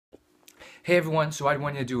Hey everyone, so I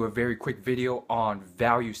wanted to do a very quick video on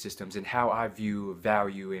value systems and how I view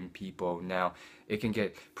value in people. Now, it can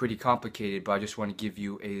get pretty complicated, but I just want to give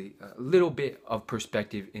you a little bit of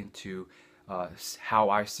perspective into how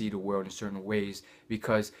I see the world in certain ways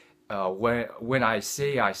because when I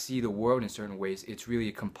say I see the world in certain ways, it's really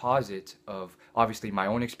a composite of obviously my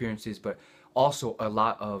own experiences, but also a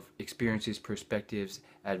lot of experiences, perspectives,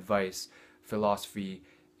 advice, philosophy,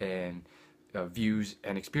 and views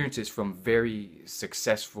and experiences from very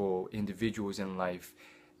successful individuals in life,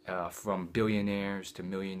 from billionaires to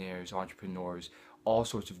millionaires, entrepreneurs, all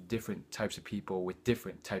sorts of different types of people with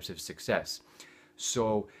different types of success.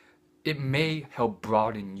 So it may help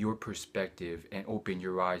broaden your perspective and open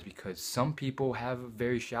your eyes because some people have a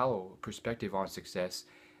very shallow perspective on success,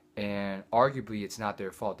 and arguably it's not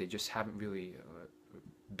their fault. They just haven't really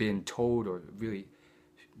been told or really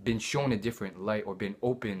been shown a different light or been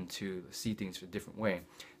open to see things a different way.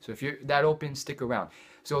 So if you're that open, stick around.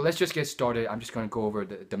 So let's just get started. I'm just going to go over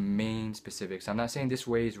the main specifics. I'm not saying this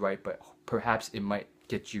way is right, but perhaps it might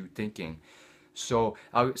get you thinking. So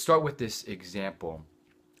I'll start with this example.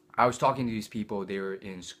 I was talking to these people, they were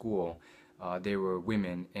in school, they were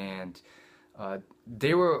women, and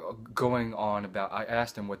they were going on about, I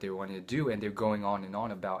asked them what they wanted to do, and they're going on and on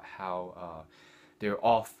about how they're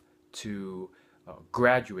off to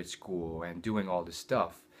graduate school and doing all this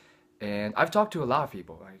stuff. And I've talked to a lot of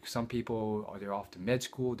people. Like some people, they're off to med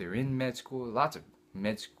school, they're in med school. Lots of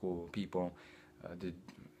med school people, they're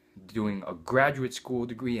doing a graduate school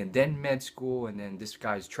degree and then med school. And then this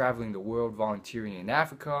guy's traveling the world volunteering in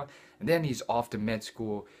Africa. And then he's off to med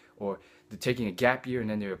school, or they're taking a gap year and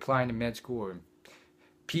then they're applying to med school or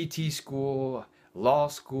PT school, law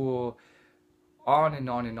school, on and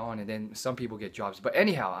on and on. And then some people get jobs. But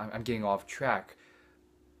anyhow, I'm getting off track.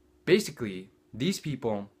 Basically, these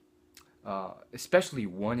people, especially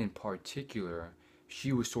one in particular,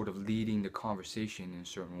 she was sort of leading the conversation in a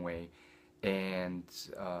certain way, and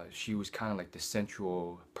she was kind of like the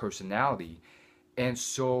central personality. And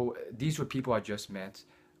so these were people I just met,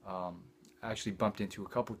 I actually bumped into a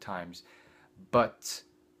couple times, but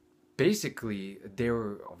basically they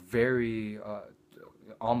were very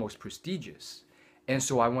almost prestigious. And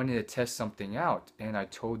so I wanted to test something out, and I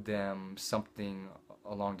told them something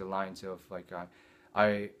along the lines of like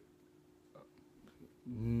I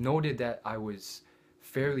noted that I was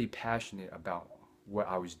fairly passionate about what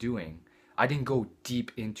I was doing. I didn't go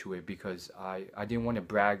deep into it because I didn't want to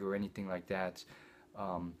brag or anything like that.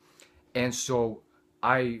 Um, and so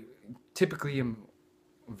I typically am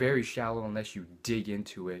very shallow unless you dig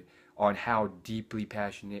into it on how deeply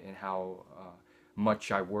passionate and how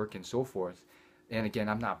much I work and so forth. And again,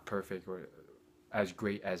 I'm not perfect or as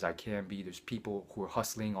great as I can be. There's people who are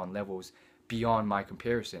hustling on levels beyond my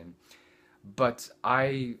comparison. But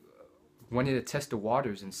I wanted to test the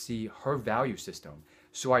waters and see her value system.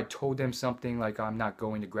 So I told them something like, I'm not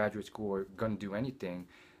going to graduate school or going to do anything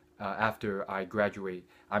after I graduate.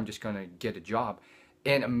 I'm just going to get a job.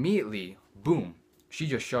 And immediately, boom, she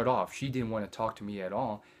just shut off. She didn't want to talk to me at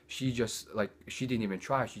all. She just, like, she didn't even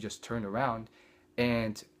try. She just turned around.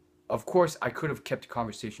 And of course, I could have kept the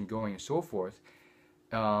conversation going and so forth.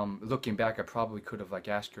 Looking back, I probably could have like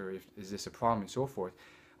asked her if is this a problem and so forth.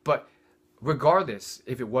 But regardless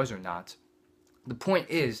if it was or not, the point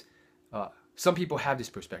is, some people have this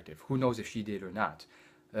perspective. Who knows if she did or not?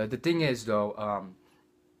 The thing is, though,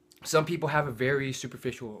 some people have a very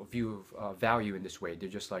superficial view of value in this way. They're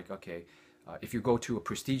just like, okay, if you go to a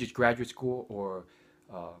prestigious graduate school or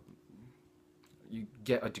you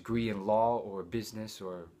get a degree in law or business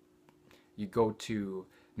or you go to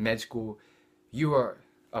med school, you are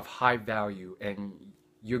of high value and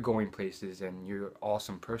you're going places and you're an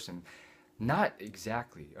awesome person. Not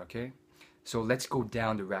exactly, okay? So let's go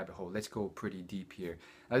down the rabbit hole. Let's go pretty deep here.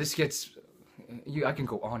 Now this gets, I can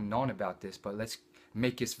go on and on about this, but let's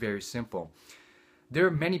make this very simple. There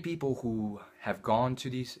are many people who have gone to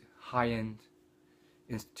these high-end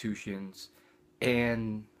institutions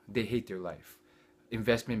and they hate their life.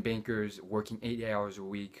 Investment bankers working 80 hours a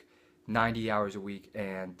week, 90 hours a week,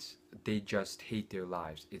 and they just hate their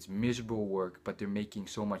lives. It's miserable work, but they're making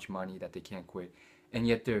so much money that they can't quit. And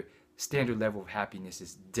yet their standard level of happiness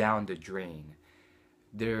is down the drain.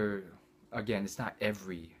 They're, again, it's not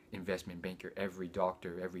every investment banker, every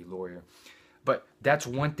doctor, every lawyer, but that's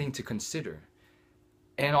one thing to consider.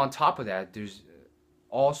 And on top of that, there's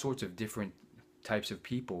all sorts of different types of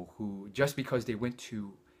people who, just because they went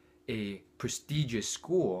to a prestigious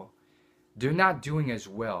school, they're not doing as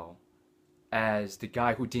well as the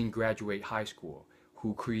guy who didn't graduate high school,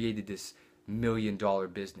 who created this $1 million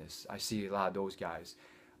business. I see a lot of those guys.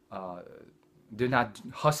 they're not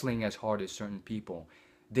hustling as hard as certain people.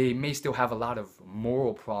 They may still have a lot of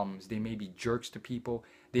moral problems. They may be jerks to people.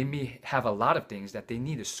 They may have a lot of things that they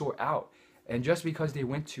need to sort out. And just because they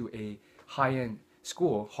went to a high-end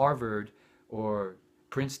school, Harvard or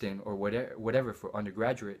Princeton or whatever for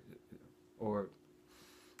undergraduate or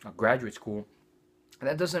a graduate school,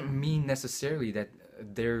 that doesn't mean necessarily that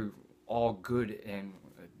they're all good and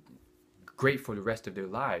great for the rest of their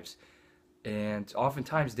lives. And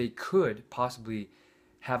oftentimes they could possibly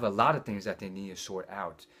have a lot of things that they need to sort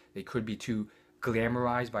out. They could be too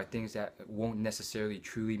glamorized by things that won't necessarily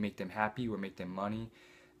truly make them happy or make them money.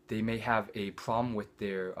 They may have a problem with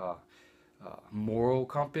their moral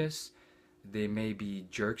compass. They may be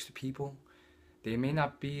jerks to people. They may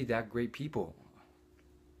not be that great people.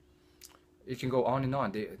 It can go on and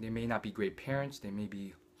on. They may not be great parents. They may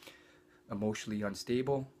be emotionally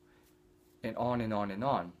unstable, and on and on and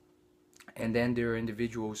on. And then there are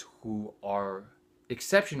individuals who are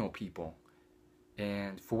exceptional people,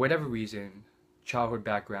 and for whatever reason, childhood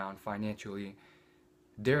background, financially,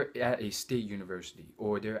 they're at a state university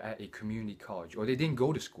or they're at a community college or they didn't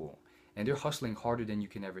go to school and they're hustling harder than you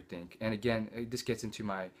can ever think. And again, this gets into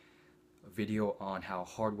my video on how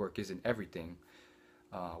hard work isn't everything.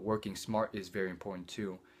 Working smart is very important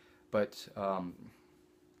too, but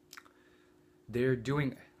they're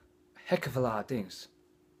doing a heck of a lot of things,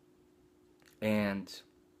 and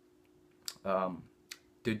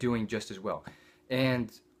they're doing just as well.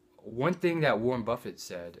 And one thing that Warren Buffett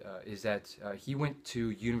said is that he went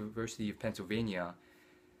to University of Pennsylvania,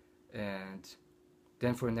 and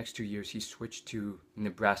then for the next 2 years he switched to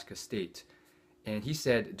Nebraska State. And he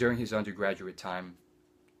said during his undergraduate time,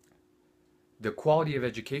 the quality of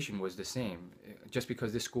education was the same. Just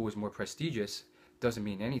because this school was more prestigious doesn't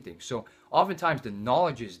mean anything. So oftentimes the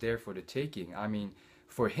knowledge is there for the taking. I mean,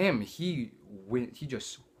 for him, he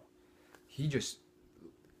just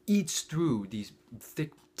eats through these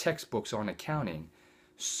thick textbooks on accounting.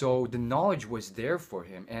 So the knowledge was there for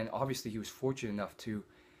him, and obviously he was fortunate enough to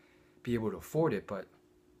be able to afford it. But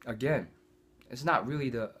again, it's not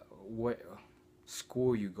really what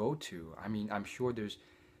school you go to. I mean, I'm sure there's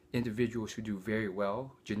individuals who do very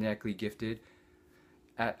well, genetically gifted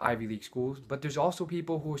at Ivy League schools, but there's also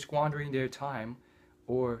people who are squandering their time,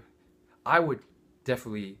 or I would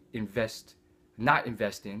definitely not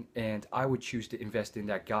invest in, and I would choose to invest in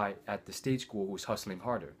that guy at the state school who's hustling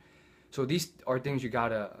harder. So these are things you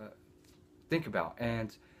gotta think about.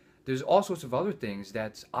 And there's all sorts of other things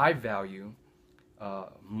that I value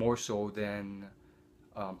more so than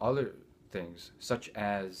other things, such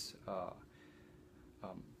as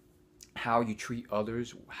how you treat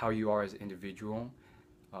others, how you are as an individual,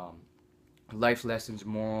 life lessons,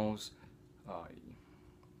 morals,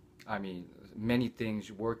 I mean, many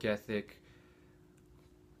things, work ethic,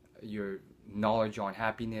 your knowledge on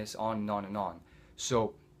happiness, on and on and on.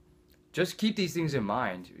 So just keep these things in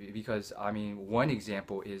mind, because I mean, one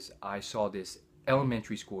example is I saw this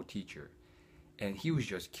elementary school teacher and he was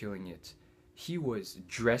just killing it. He was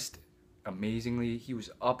dressed amazingly. He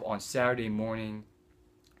was up on Saturday morning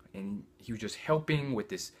and he was just helping with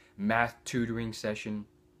this math tutoring session,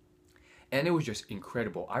 and it was just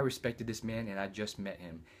incredible. I respected this man, and I just met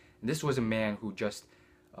him. And this was a man who just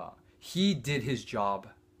he did his job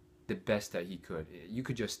the best that he could. You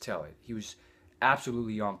could just tell it. He was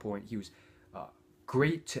absolutely on point. He was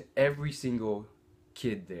great to every single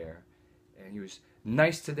kid there, and he was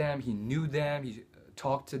nice to them. He knew them. He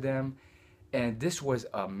talked to them, and this was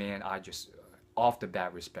a man I just off the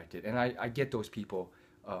bat respected. And I get those people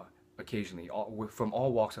occasionally, from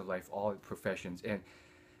all walks of life, all professions, and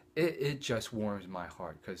it just warms my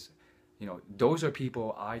heart, because you know, those are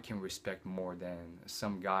people I can respect more than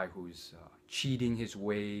some guy who's cheating his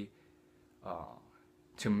way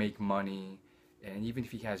to make money. And even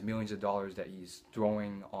if he has millions of dollars that he's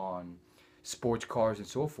throwing on sports cars and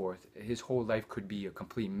so forth, his whole life could be a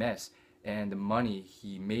complete mess, and the money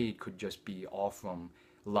he made could just be all from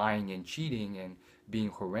lying and cheating and being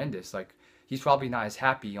horrendous. Like, he's probably not as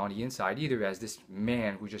happy on the inside either as this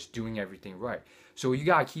man who's just doing everything right. So you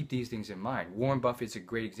gotta keep these things in mind. Warren Buffett's a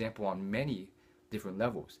great example on many different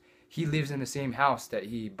levels. He lives in the same house that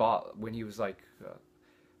he bought when he was like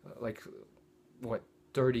what,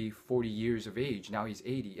 30, 40 years of age. Now he's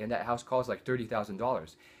 80, and that house costs like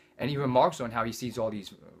 $30,000. And he remarks on how he sees all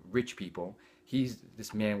these rich people. He's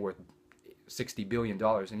this man worth $60 billion,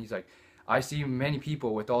 and he's like, I see many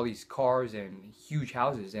people with all these cars and huge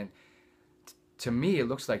houses, and to me it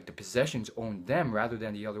looks like the possessions own them rather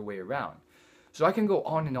than the other way around. So I can go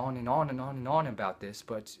on and on and on and on and on about this,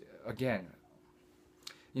 but again,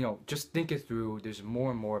 you know, just think it through. There's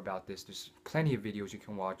more and more about this. There's plenty of videos you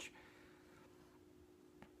can watch.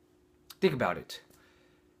 think about it.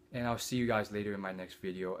 And I'll see you guys later in my next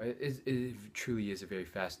video. It truly is a very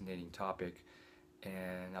fascinating topic.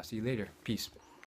 And I'll see you later. Peace.